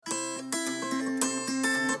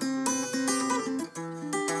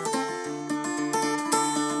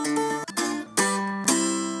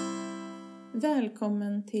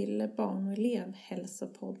välkommen till Barn- och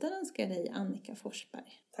elevhälsopodden önskar dig Annika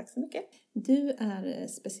Forsberg. Tack så mycket. Du är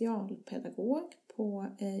specialpedagog på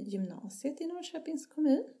gymnasiet i Norrköpings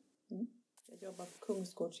kommun. Jag jobbar på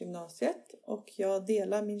Kungsgårdsgymnasiet och jag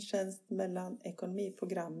delar min tjänst mellan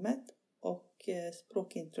ekonomiprogrammet och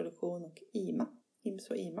språkintroduktion och IMA. IMS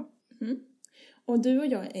och IMA. Och du och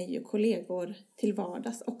jag är ju kollegor till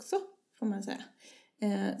vardags också, får man säga.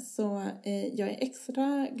 Så jag är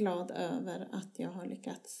extra glad över att jag har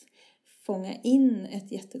lyckats fånga in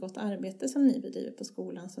ett jättegott arbete som ni bedriver på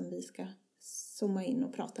skolan som vi ska zooma in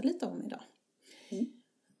och prata lite om idag.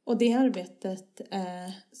 Och det arbetet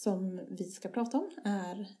som vi ska prata om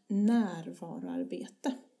är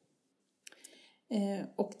närvaroarbete.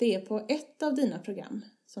 Och det är på ett av dina program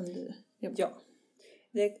som du jobbar. Ja,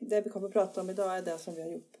 det vi kommer att prata om idag är det som vi har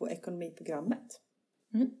gjort på ekonomiprogrammet.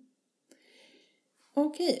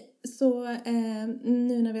 Okej, så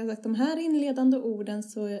nu när vi har sagt de här inledande orden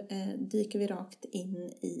så dyker vi rakt in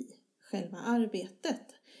i själva arbetet.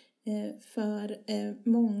 För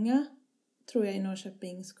många, tror jag, i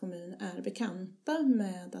Norrköpings kommun är bekanta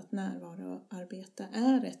med att närvaroarbete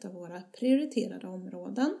är ett av våra prioriterade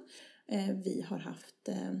områden. Vi har haft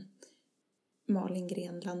Malin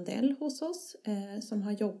Gren Landell hos oss som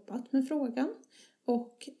har jobbat med frågan.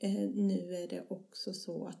 Och nu är det också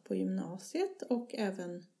så att på gymnasiet och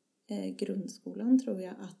även grundskolan tror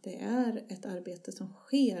jag att det är ett arbete som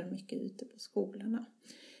sker mycket ute på skolorna.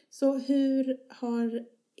 Så hur har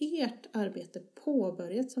ert arbete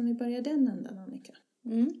påbörjats om vi börjar den ändan, Annika?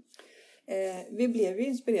 Vi blev ju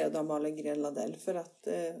inspirerade av Malin Gren Landell för att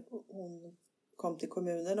hon kom till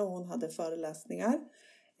kommunen och hon hade föreläsningar.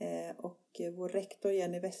 Och vår rektor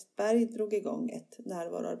Jenny Westberg drog igång ett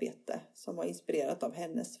närvaroarbete som var inspirerat av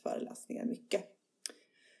hennes föreläsningar mycket.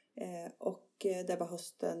 Och det var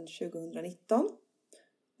hösten 2019.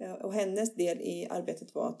 Och hennes del i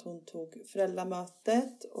arbetet var att hon tog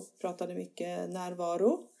föräldramötet och pratade mycket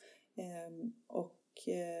närvaro. Och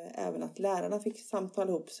även att lärarna fick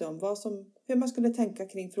samtala ihop sig om hur man skulle tänka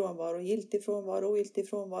kring frånvaro, giltig frånvaro, ogiltig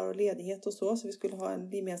frånvaro, ledighet och så. Så vi skulle ha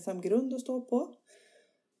en gemensam grund att stå på.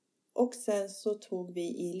 Och sen så tog vi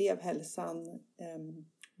i elevhälsan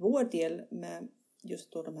vår del med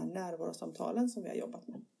just då de här närvarosamtalen som vi har jobbat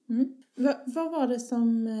med. Vad var det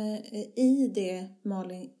som i det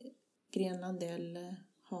Malin Gren Landell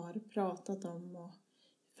har pratat om och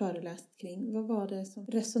föreläst kring? Vad var det som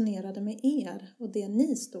resonerade med er och det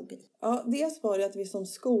ni stod i? Ja, dels var det att vi som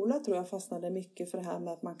skola tror jag fastnade mycket för det här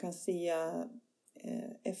med att man kan se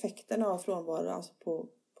effekterna av frånvaro alltså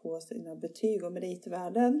på sina betyg och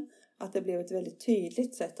meritvärden. Att det blev ett väldigt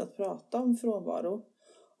tydligt sätt att prata om frånvaro.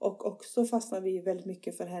 Och också fastnade vi väldigt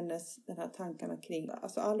mycket för den här tankarna kring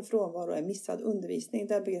alltså all frånvaro är missad undervisning.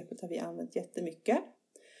 Det begreppet har vi använt jättemycket.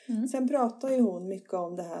 Sen pratar ju hon mycket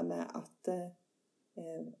om det här med att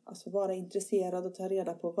alltså vara intresserad och ta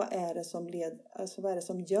reda på vad är det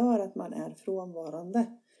som gör att man är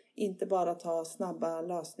frånvarande. Inte bara ta snabba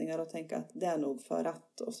lösningar och tänka att det är nog för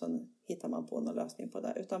att och sen hittar man på någon lösning på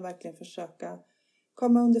det. Utan verkligen försöka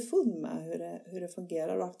komma underfund med hur det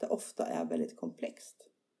fungerar och att det ofta är väldigt komplext.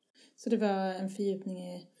 Så det var en fördjupning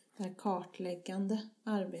i det här kartläggande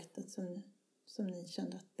arbetet som ni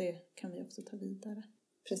kände att det kan vi också ta vidare.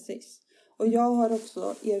 Precis. Och jag har också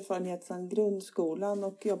erfarenhet sedan grundskolan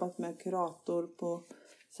och jobbat med kurator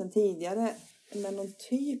sedan tidigare med någon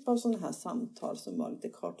typ av sådana här samtal som var lite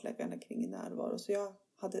kartläggande kring närvaro. Så jag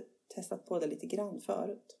hade testat på det lite grann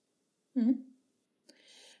förut.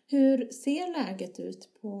 Hur ser läget ut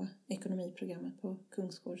på ekonomiprogrammet på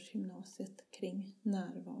Kungsgårdsgymnasiet kring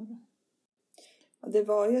närvaro? Ja, det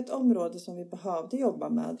var ju ett område som vi behövde jobba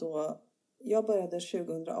med då. Jag började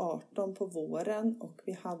 2018 på våren och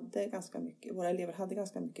våra elever hade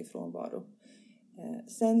ganska mycket frånvaro.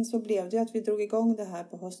 Sen så blev det att vi drog igång det här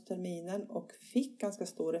på höstterminen och fick ganska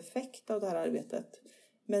stor effekt av det här arbetet.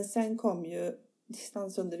 Men sen kom ju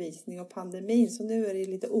distansundervisning och pandemin så nu är det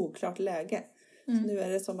lite oklart läge. Så nu är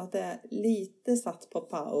det som att det är lite satt på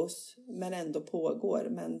paus men ändå pågår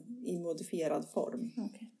men i modifierad form.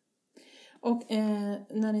 Okay. Och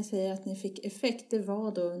när ni säger att ni fick effekt, det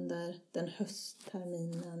var då under den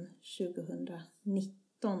höstterminen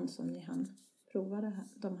 2019 som ni hann prova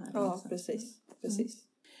de här Ja, precis.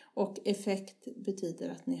 Och effekt betyder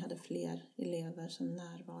att ni hade fler elever som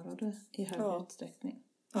närvarade i högre utsträckning.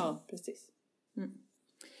 Ja, precis.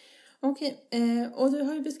 Okej, och du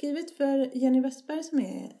har ju beskrivit för Jenny Westberg som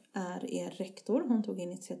är er rektor. Hon tog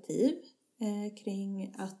initiativ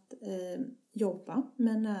kring att jobba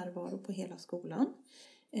med närvaro på hela skolan.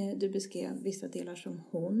 Du beskrev vissa delar som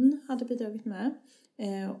hon hade bidragit med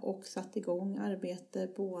och satt igång arbete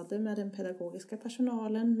både med den pedagogiska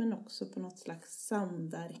personalen men också på något slags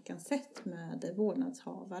samverkanssätt med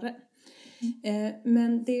vårdnadshavare.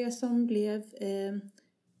 Men det som blev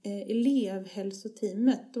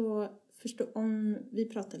elevhälsoteamet, då om vi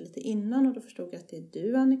pratade lite innan och då förstod jag att det är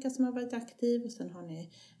du, Annika, som har varit aktiv, och sen har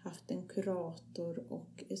ni haft en kurator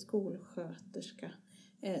och skolsköterska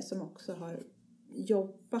som också har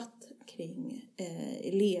jobbat kring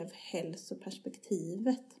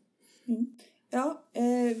elevhälsoperspektivet. Ja,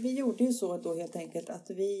 vi gjorde ju så då helt enkelt att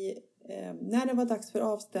vi, när det var dags för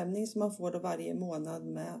avstämning som man får då varje månad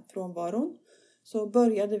med frånvaron, så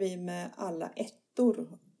började vi med alla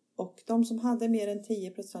ettor. Och de som hade mer än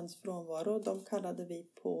 10% frånvaro, de kallade vi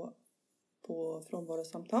på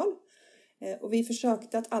frånvarosamtal. Och vi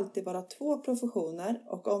försökte att alltid vara 2 professioner.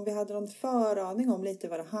 Och om vi hade någon föraning om lite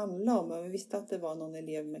vad det handlade om, och vi visste att det var någon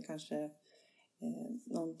elev med kanske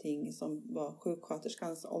någonting som var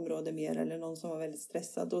sjuksköterskans område mer, eller någon som var väldigt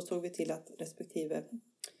stressad, då såg vi till att respektive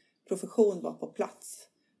profession var på plats.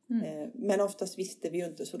 Men oftast visste vi ju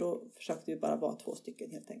inte, så då försökte vi bara vara 2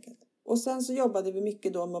 stycken helt enkelt. Och sen så jobbade vi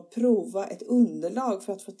mycket då med att prova ett underlag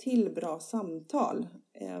för att få till bra samtal.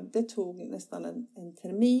 Det tog nästan en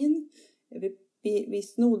termin. Vi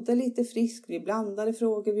snodde lite friskt, vi blandade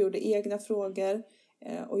frågor, vi gjorde egna frågor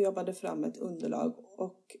och jobbade fram ett underlag.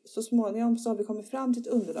 Och så småningom så har vi kommit fram till ett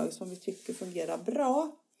underlag som vi tycker fungerar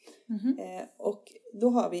bra. Och då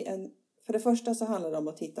har vi för det första så handlar det om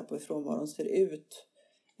att titta på hur frånvaron ser ut.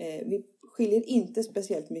 Vi skiljer inte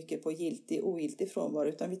speciellt mycket på giltig och ogiltig frånvaro,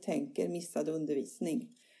 utan vi tänker missad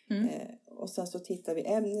undervisning. Och sen så tittar vi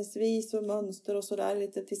ämnesvis och mönster och sådär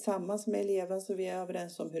lite tillsammans med eleven, så vi är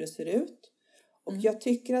överens om hur det ser ut. Och jag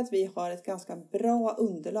tycker att vi har ett ganska bra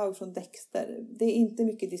underlag från Dexter. Det är inte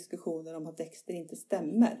mycket diskussioner om att Dexter inte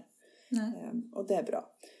stämmer. Och det är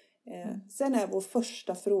bra. Sen är vår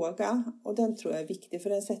första fråga, och den tror jag är viktig för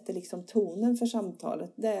den sätter liksom tonen för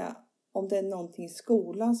samtalet, det är om det är någonting i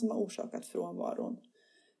skolan som har orsakat frånvaron.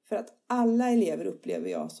 För att alla elever, upplever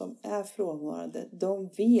jag, som är frånvarande, de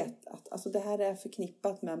vet att alltså det här är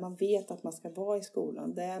förknippat med, man vet att man ska vara i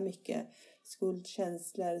skolan. Det är mycket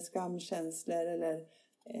skuldkänslor, skamkänslor eller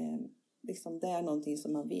liksom det är någonting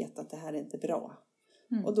som man vet att det här är inte bra.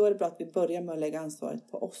 Och då är det bra att vi börjar med att lägga ansvaret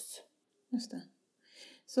på oss. Just det.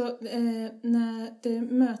 Så när det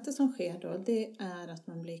möte som sker då, det är att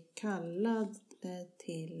man blir kallad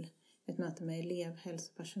till ett möte med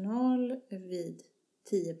elevhälsopersonal vid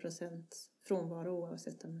 10% frånvaro,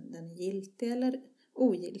 oavsett om den är giltig eller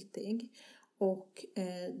ogiltig. Och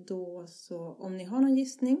då så, om ni har någon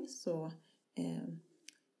gissning så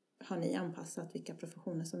har ni anpassat vilka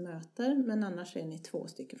professioner som möter, men annars är ni 2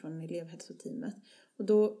 stycken från elevhälsoteamet. Och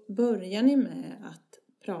då börjar ni med att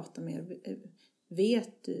prata med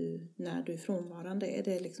vet du när du är frånvarande? Är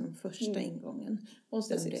det liksom första ingången? Och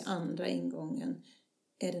sen det andra ingången,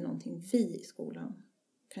 är det någonting vi i skolan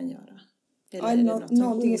kan göra? Eller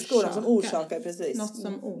någonting i skolan som orsakar, precis. Något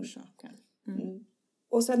som orsakar.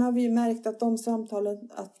 Och sen har vi märkt att de samtalen,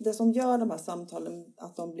 att det som gör de här samtalen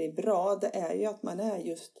att de blir bra, det är ju att man är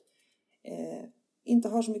just inte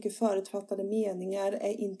har så mycket förutfattade meningar,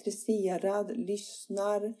 är intresserad,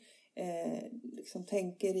 lyssnar, liksom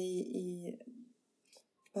tänker i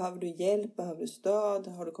behöver du hjälp, behöver du stöd,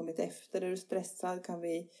 har du kommit efter, är du stressad, kan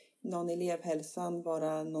vi någon elevhälsan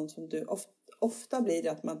vara någon som du ofta blir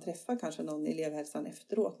det att man träffar kanske någon i elevhälsan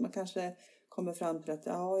efteråt. Man kanske kommer fram till att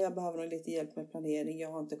jag behöver nog lite hjälp med planering.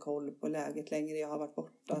 Jag har inte koll på läget längre. Jag har varit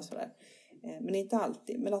borta och sådär. Men inte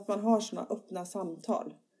alltid. Men att man har sådana öppna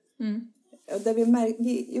samtal.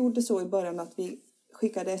 Vi gjorde så i början att vi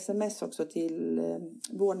skickade sms också till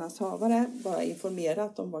vårdnadshavare. Bara informera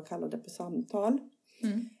att de var kallade på samtal.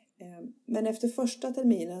 Men efter första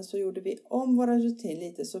terminen så gjorde vi om våra rutin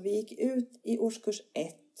lite. Så vi gick ut i årskurs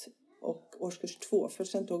 1 och årskurs 2. För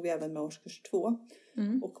sen tog vi även med årskurs 2.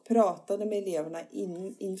 Och pratade med eleverna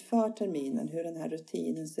inför terminen hur den här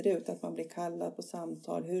rutinen ser ut. Att man blir kallad på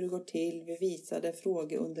samtal, hur det går till. Vi visade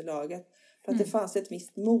frågeunderlaget. För att det fanns ett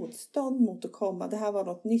visst motstånd mot att komma. Det här var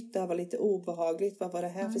något nytt, det här var lite obehagligt. Vad var det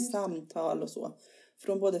här för samtal och så.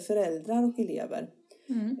 Från både föräldrar och elever.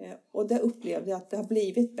 Och det upplevde jag att det har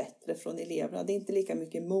blivit bättre från eleverna. Det är inte lika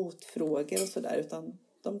mycket motfrågor och sådär, utan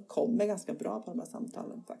de kommer ganska bra på de här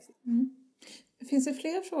samtalen faktiskt. Finns det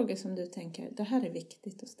fler frågor som du tänker, det här är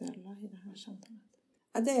viktigt att ställa i det här samtalet?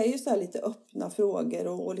 Ja, det är ju så här lite öppna frågor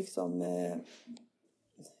och liksom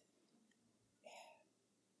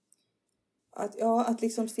att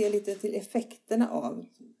liksom se lite till effekterna av.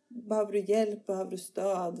 Behöver du hjälp, behöver du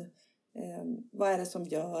stöd? Vad är det som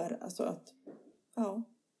gör? Alltså att,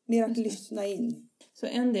 mer att lyssna in. Så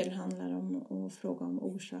en del handlar om att fråga om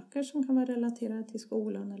orsaker som kan vara relaterade till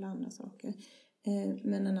skolan eller andra saker.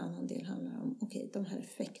 Men en annan del handlar om de här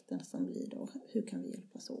effekterna som blir då. Hur kan vi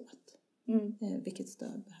hjälpas åt? Vilket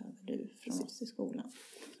stöd behöver du från oss i skolan?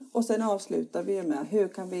 Och sen avslutar vi med hur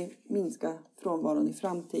kan vi minska frånvaron i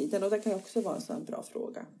framtiden? Och det kan också vara en sån bra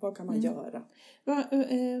fråga. Vad kan man göra?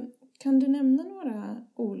 Kan du nämna några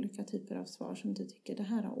olika typer av svar som du tycker det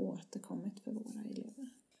här har återkommit för våra elever?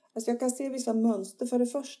 Alltså jag kan se vissa mönster. För det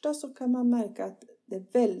första så kan man märka att det är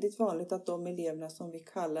väldigt vanligt att de eleverna som vi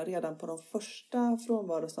kallar redan på de första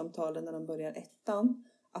frånvarosamtalen när de börjar 1:an,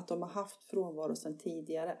 att de har haft frånvaro sedan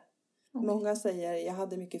tidigare. Okay. Många säger jag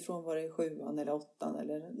hade mycket frånvaro i 7:an eller 8:an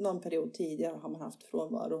eller någon period tidigare har man haft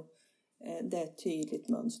frånvaro. Det är ett tydligt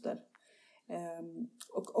mönster.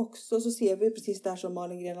 Och också så ser vi precis där som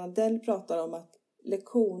Malin Gren-Landell pratar om att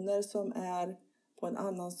lektioner som är på en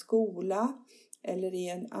annan skola eller i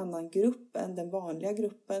en annan grupp än den vanliga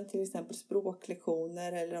gruppen, till exempel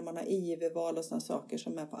språklektioner eller om man har IV-val och sådana saker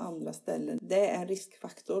som är på andra ställen. Det är en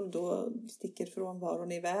riskfaktor, då sticker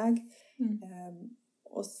frånvaron iväg.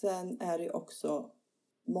 Och sen är det också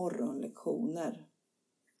morgonlektioner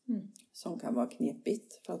som kan vara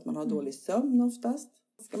knepigt för att man har dålig sömn oftast.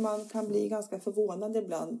 Man kan bli ganska förvånad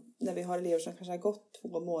ibland när vi har elever som kanske har gått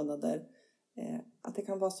 2 månader. Att det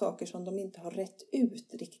kan vara saker som de inte har rätt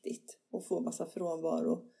ut riktigt och får massa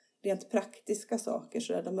frånvaro. Rent praktiska saker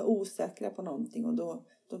så där de är osäkra på någonting och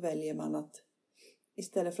då väljer man att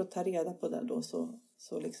istället för att ta reda på det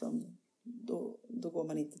då går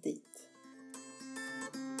man inte dit.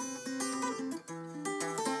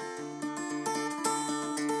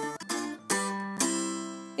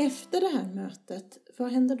 Efter det här mötet,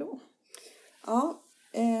 vad händer då? Ja,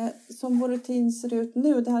 som vår rutin ser ut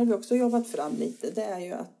nu, det här har vi också jobbat fram lite. Det är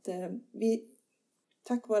ju att vi,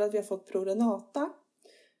 tack vare att vi har fått ProRenata,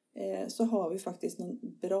 så har vi faktiskt någon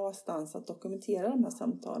bra stans att dokumentera de här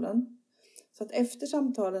samtalen. Så att efter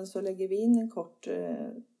samtalen så lägger vi in en kort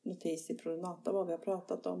notis i ProRenata vad vi har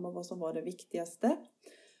pratat om och vad som var det viktigaste.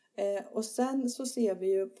 Och sen så ser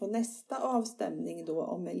vi ju på nästa avstämning då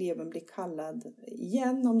om eleven blir kallad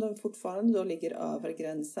igen, om den fortfarande då ligger över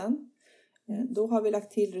gränsen. Då har vi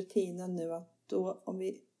lagt till rutinen nu att då, om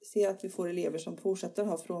vi ser att vi får elever som fortsätter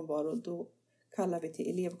ha frånvaro, då kallar vi till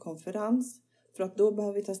elevkonferens. För att då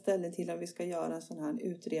behöver vi ta ställning till om vi ska göra en sån här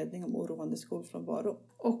utredning om oroande skolfrånvaro.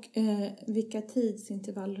 Och vilka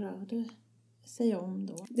tidsintervall rör det sig om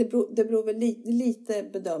då? Det beror väl lite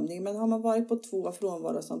bedömning. Men har man varit på 2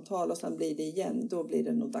 frånvarosamtal och sen blir det igen, då blir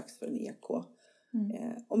det nog dags för en EK.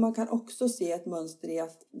 Och man kan också se ett mönster i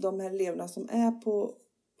att de här eleverna som är på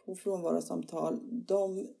frånvarosamtal,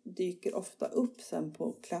 de dyker ofta upp sen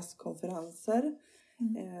på klasskonferenser.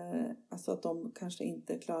 Alltså att de kanske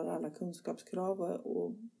inte klarar alla kunskapskrav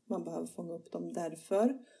och man behöver fånga upp dem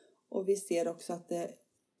därför. Och vi ser också att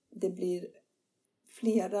det blir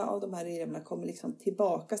flera av de här eleverna kommer liksom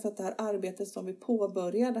tillbaka, så att det här arbetet som vi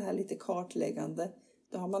påbörjar, det här lite kartläggande,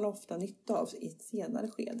 det har man ofta nytta av i ett senare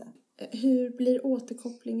skede. Hur blir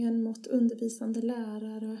återkopplingen mot undervisande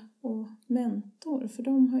lärare och mentor? För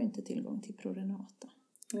de har ju inte tillgång till ProRenata.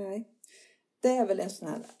 Nej, det är väl en sån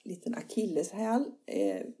här liten akilleshäl.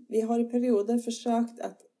 Vi har i perioder försökt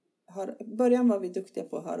att början var vi duktiga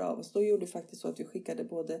på att höra av oss. Då gjorde vi faktiskt så att vi skickade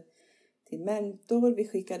både till mentor, vi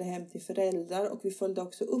skickade hem till föräldrar och vi följde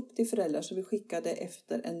också upp till föräldrar. Så vi skickade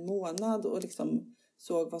efter en månad och liksom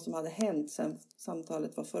såg vad som hade hänt sedan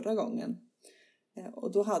samtalet var förra gången.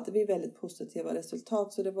 Och då hade vi väldigt positiva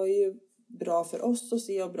resultat, så det var ju bra för oss att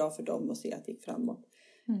se och bra för dem att se att det gick framåt.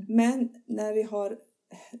 Men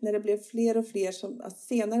när det blev fler och fler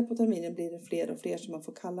senare på terminen blir det fler och fler som man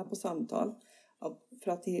får kalla på samtal.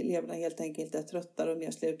 För att eleverna helt enkelt är tröttare och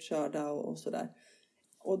mer slutkörda och sådär.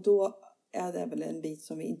 Och då är det väl en bit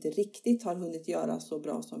som vi inte riktigt har hunnit göra så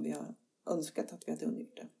bra som vi har önskat att vi hade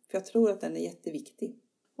hunnit det. För jag tror att den är jätteviktig.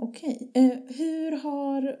 Okej. Hur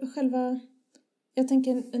har själva... Jag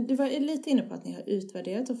tänker, du var lite inne på att ni har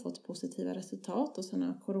utvärderat och fått positiva resultat. Och sen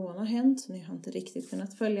har corona hänt, så ni har inte riktigt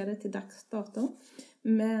kunnat följa det till dagsdatum.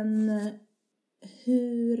 Men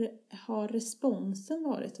hur har responsen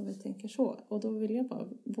varit, om vi tänker så? Och då vill jag bara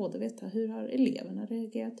både veta, hur har eleverna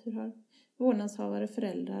reagerat? Hur har vårdnadshavare,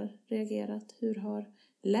 föräldrar reagerat? Hur har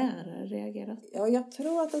lärare reagerat? Ja, jag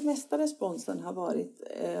tror att den mesta responsen har varit...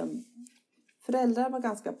 föräldrar var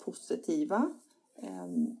ganska positiva,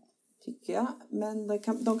 tycker jag. Men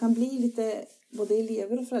de kan bli lite... Både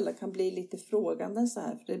elever och föräldrar kan bli lite frågande så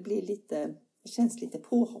här. För det känns lite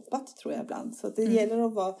påhoppat, tror jag ibland. Så det gäller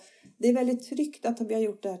att vara... Det är väldigt tryggt att vi har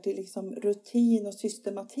gjort det här till liksom rutin och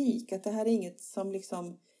systematik. Att det här är inget som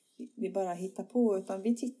liksom vi bara hittar på, utan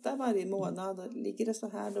vi tittar varje månad. Ligger det så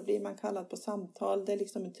här, då blir man kallad på samtal. Det är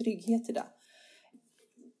liksom en trygghet i det.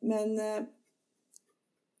 Men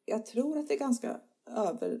jag tror att det är ganska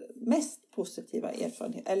mest positiva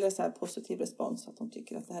erfarenheter, eller så här positiv respons, att de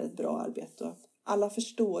tycker att det här är ett bra arbete. Och att alla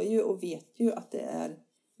förstår ju och vet ju att det är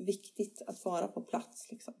viktigt att vara på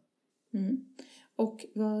plats. Liksom. Och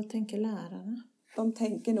vad tänker lärarna? De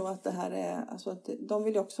tänker nog att det här är, alltså att de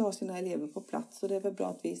vill ju också ha sina elever på plats, och det är väl bra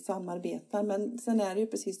att vi samarbetar. Men sen är det ju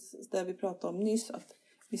precis det vi pratade om nyss, att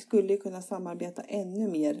vi skulle kunna samarbeta ännu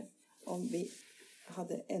mer om vi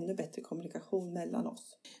hade ännu bättre kommunikation mellan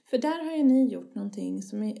oss. För där har ju ni gjort någonting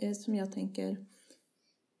som jag tänker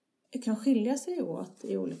kan skilja sig åt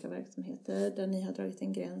i olika verksamheter, där ni har dragit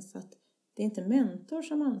en gräns att det är inte mentor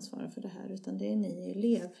som ansvarar för det här, utan det är ni i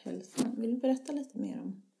elevhälsan. Vill du berätta lite mer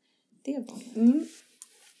om det valet?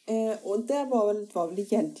 Och det var väl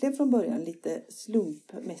egentligen från början lite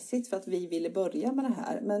slumpmässigt för att vi ville börja med det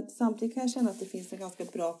här. Men samtidigt kan jag känna att det finns en ganska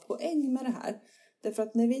bra poäng med det här. Därför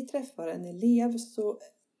att när vi träffar en elev så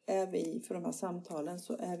är vi, för de här samtalen,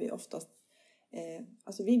 så är vi oftast,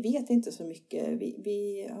 alltså vi vet inte så mycket.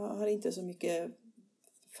 Vi har inte så mycket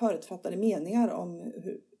förutfattade meningar om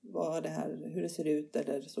hur det ser ut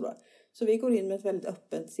eller sådär. Så vi går in med ett väldigt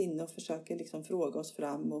öppet sinne och försöker liksom fråga oss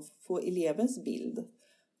fram och få elevens bild.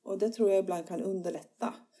 Och det tror jag ibland kan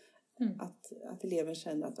underlätta. Att eleven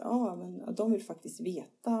känner att de vill faktiskt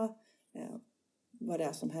veta vad det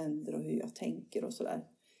är som händer och hur jag tänker och sådär.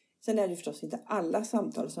 Sen är det förstås inte alla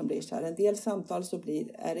samtal som blir så här. En del samtal så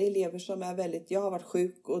är det elever som är väldigt, jag har varit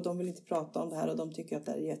sjuk och de vill inte prata om det här och de tycker att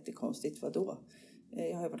det är jättekonstigt. Vadå?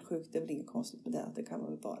 Jag har varit sjuk, det är väl inget konstigt med det kan man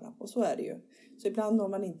väl bara. Och så är det ju. Så ibland når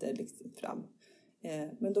man inte liksom fram.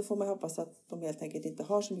 Men då får man hoppas att de helt enkelt inte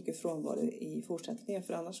har så mycket frånvaro i fortsättningen,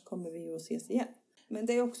 för annars kommer vi ju att ses igen. Men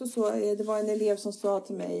det är också så, det var en elev som sa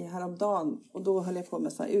till mig häromdagen, och då höll jag på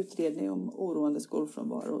med så här utredning om oroande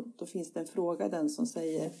skolfrånvaro. Då finns det en fråga den som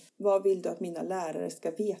säger, vad vill du att mina lärare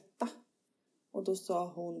ska veta? Och då sa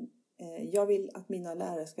hon, jag vill att mina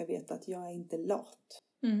lärare ska veta att jag är inte lat.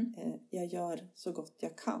 Jag gör så gott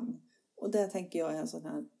jag kan. Och det tänker jag är en sån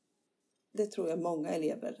här, det tror jag många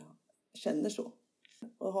elever känner så.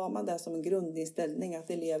 Och har man det som en grundinställning, att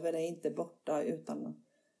elever är inte borta utan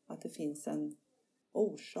att det finns en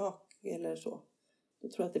orsak eller så, då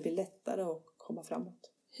tror jag att det blir lättare att komma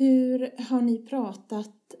framåt. Hur har ni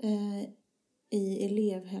pratat i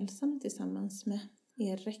elevhälsan tillsammans med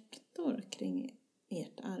er rektor kring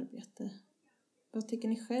ert arbete? Vad tycker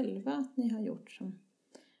ni själva att ni har gjort som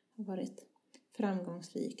har varit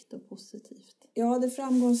framgångsrikt och positivt? Ja, det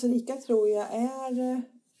framgångsrika tror jag är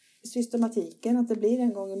systematiken, att det blir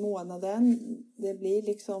en gång i månaden. Det blir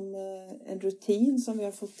liksom en rutin som vi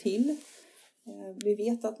har fått till. Vi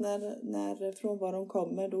vet att när frånvaron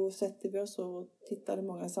kommer, då sätter vi oss och tittar hur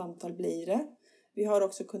många samtal blir det. Vi har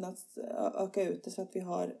också kunnat öka ut det så att vi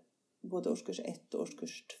har både årskurs 1 och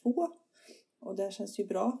årskurs 2. Och det känns ju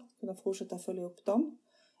bra att kunna fortsätta följa upp dem.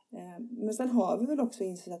 Men sen har vi väl också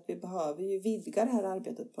insett att vi behöver ju vidga det här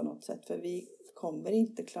arbetet på något sätt. För vi kommer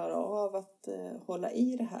inte klara av att hålla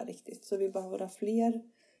i det här riktigt. Så vi behöver ha fler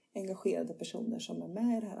engagerade personer som är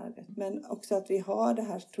med i det här arbetet. Men också att vi har det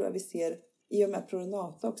här, tror jag vi ser i och med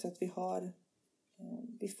Pronata också, att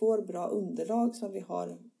vi får bra underlag som vi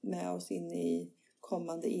har med oss in i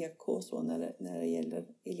kommande EK och så när det gäller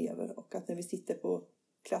elever. Och att när vi sitter på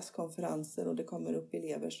klasskonferenser och det kommer upp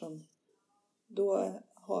elever som, då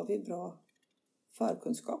har vi bra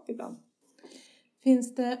förkunskap ibland.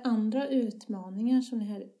 Finns det andra utmaningar som ni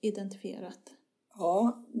har identifierat?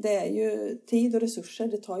 Ja, det är ju tid och resurser.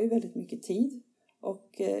 Det tar ju väldigt mycket tid.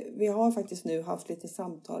 Och vi har faktiskt nu haft lite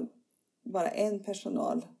samtal, bara en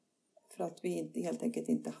personal, för att vi helt enkelt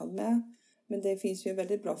inte hann med. Men det finns ju en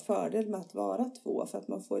väldigt bra fördel med att vara 2, för att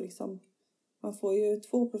man får ju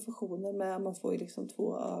 2 professioner med, man får ju liksom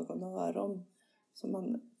 2 ögon och öron. Så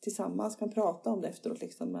man tillsammans kan prata om det efteråt.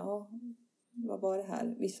 Liksom, ja, vad var det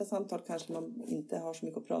här? Vissa samtal kanske man inte har så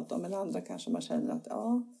mycket att prata om. Men andra kanske man känner att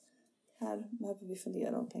här behöver vi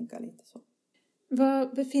fundera och tänka lite så.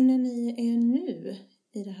 Vad befinner ni er nu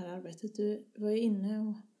i det här arbetet? Du var ju inne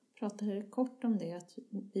och pratade kort om det. Att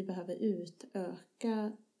vi behöver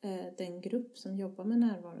utöka den grupp som jobbar med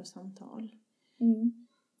närvarosamtal.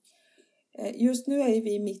 Just nu är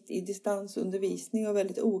vi mitt i distansundervisning och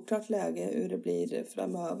väldigt oklart läge hur det blir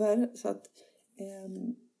framöver. Så att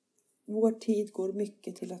vår tid går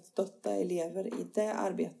mycket till att stötta elever i det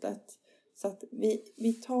arbetet. Så att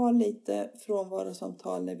vi tar lite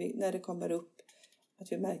frånvarosamtal när det kommer upp.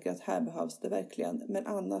 Att vi märker att här behövs det verkligen. Men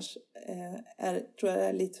annars tror jag det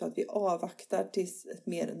är lite så att vi avvaktar tills ett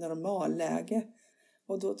mer normalläge.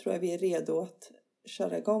 Och då tror jag vi är redo att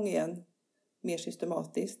köra igång igen mer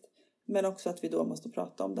systematiskt. Men också att vi då måste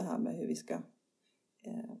prata om det här med hur vi ska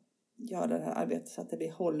göra det här arbetet så att det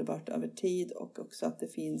blir hållbart över tid. Och också att det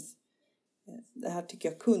finns, det här tycker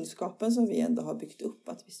jag, kunskapen som vi ändå har byggt upp.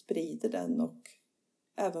 Att vi sprider den och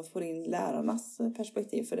även får in lärarnas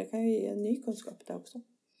perspektiv. För det kan ju ge en ny kunskap där också.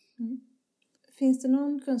 Mm. Finns det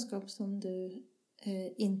någon kunskap som du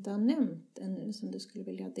inte har nämnt ännu som du skulle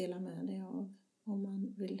vilja dela med dig av om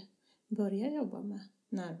man vill börja jobba med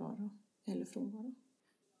närvaro eller frånvaro?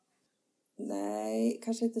 Nej,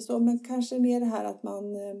 kanske inte så, men kanske mer det här att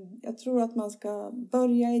jag tror att man ska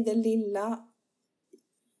börja i det lilla,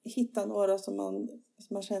 hitta några som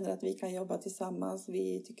man känner att vi kan jobba tillsammans,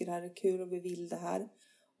 vi tycker det här är kul och vi vill det här,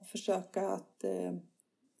 och försöka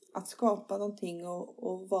att skapa någonting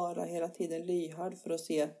och vara hela tiden lyhörd för att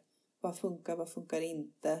se vad funkar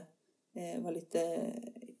inte, vara lite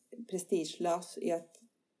prestigelös i att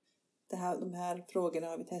de här frågorna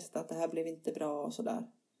har vi testat, det här blev inte bra och sådär.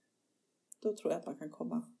 Då tror jag att man kan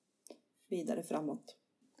komma vidare framåt.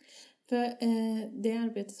 För det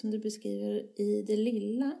arbete som du beskriver i det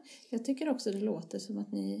lilla, jag tycker också det låter som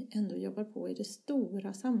att ni ändå jobbar på i det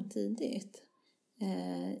stora samtidigt.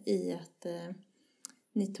 I att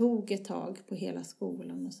ni tog ett tag på hela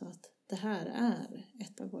skolan och sa att det här är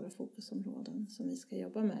ett av våra fokusområden som vi ska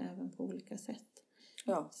jobba med även på olika sätt.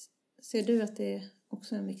 Ja. Ser du att det är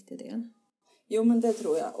också en viktig del? Jo, men det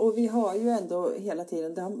tror jag. Och vi har ju ändå hela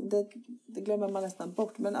tiden, det glömmer man nästan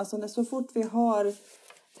bort. Men alltså så fort vi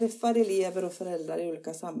träffar elever och föräldrar i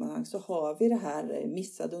olika sammanhang så har vi det här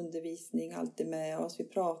missad undervisning alltid med oss. Vi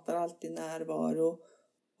pratar alltid närvaro.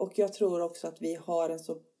 Och jag tror också att vi har en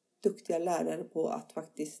så duktiga lärare på att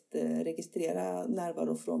faktiskt registrera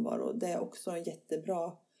närvaro och frånvaro. Det är också en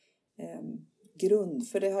jättebra grund.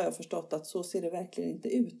 För det har jag förstått att så ser det verkligen inte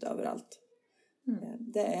ut överallt.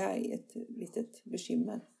 Det är ett litet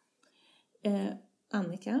bekymmer.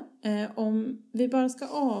 Annika, om vi bara ska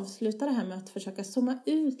avsluta det här med att försöka zooma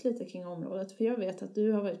ut lite kring området. För jag vet att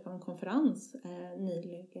du har varit på en konferens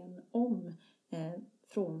nyligen om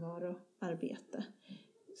frånvaroarbete.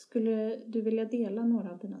 Skulle du vilja dela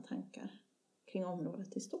några av dina tankar kring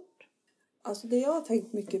området i stort? Alltså det jag har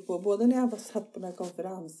tänkt mycket på, både när jag var satt på den här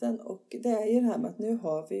konferensen och det är ju det här med att nu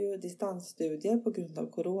har vi ju distansstudier på grund av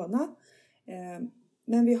corona.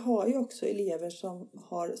 Men vi har ju också elever som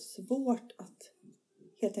har svårt att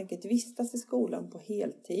helt enkelt vistas i skolan på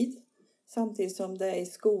heltid. Samtidigt som det är i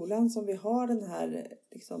skolan som vi har den här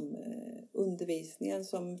undervisningen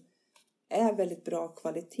som är väldigt bra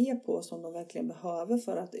kvalitet på, som de verkligen behöver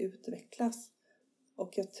för att utvecklas.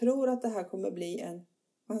 Och jag tror att det här kommer bli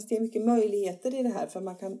man ser mycket möjligheter i det här, för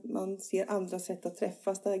man ser andra sätt att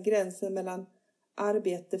träffas. Där gränsen mellan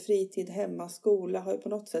arbete, fritid, hemma, skola har ju på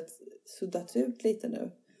något sätt suddats ut lite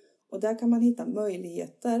nu. Och där kan man hitta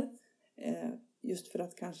möjligheter just för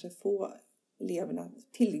att kanske få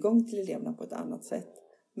tillgång till eleverna på ett annat sätt.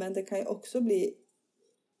 Men det kan ju också bli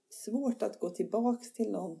svårt att gå tillbaks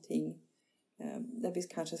till någonting där vi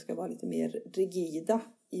kanske ska vara lite mer rigida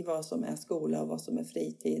i vad som är skola och vad som är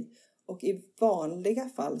fritid. Och i vanliga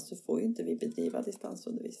fall så får ju inte vi bedriva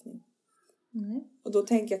distansundervisning. Mm. Och då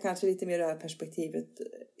tänker jag kanske lite mer det här perspektivet,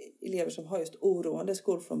 elever som har just oroande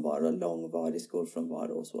skolfrånvaro, långvarig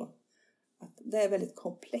skolfrånvaro och så. Att det är väldigt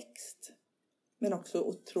komplext, men också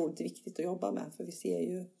otroligt viktigt att jobba med, för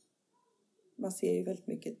man ser ju väldigt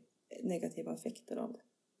mycket negativa effekter av det.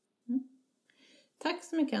 Mm. Tack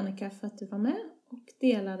så mycket Annika för att du var med och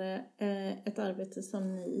delade ett arbete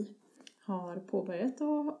som ni har påbörjat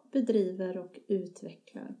och bedriver och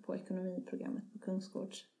utvecklar på ekonomiprogrammet på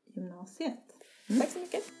Kungsgårdsgymnasiet. Tack så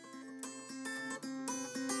mycket!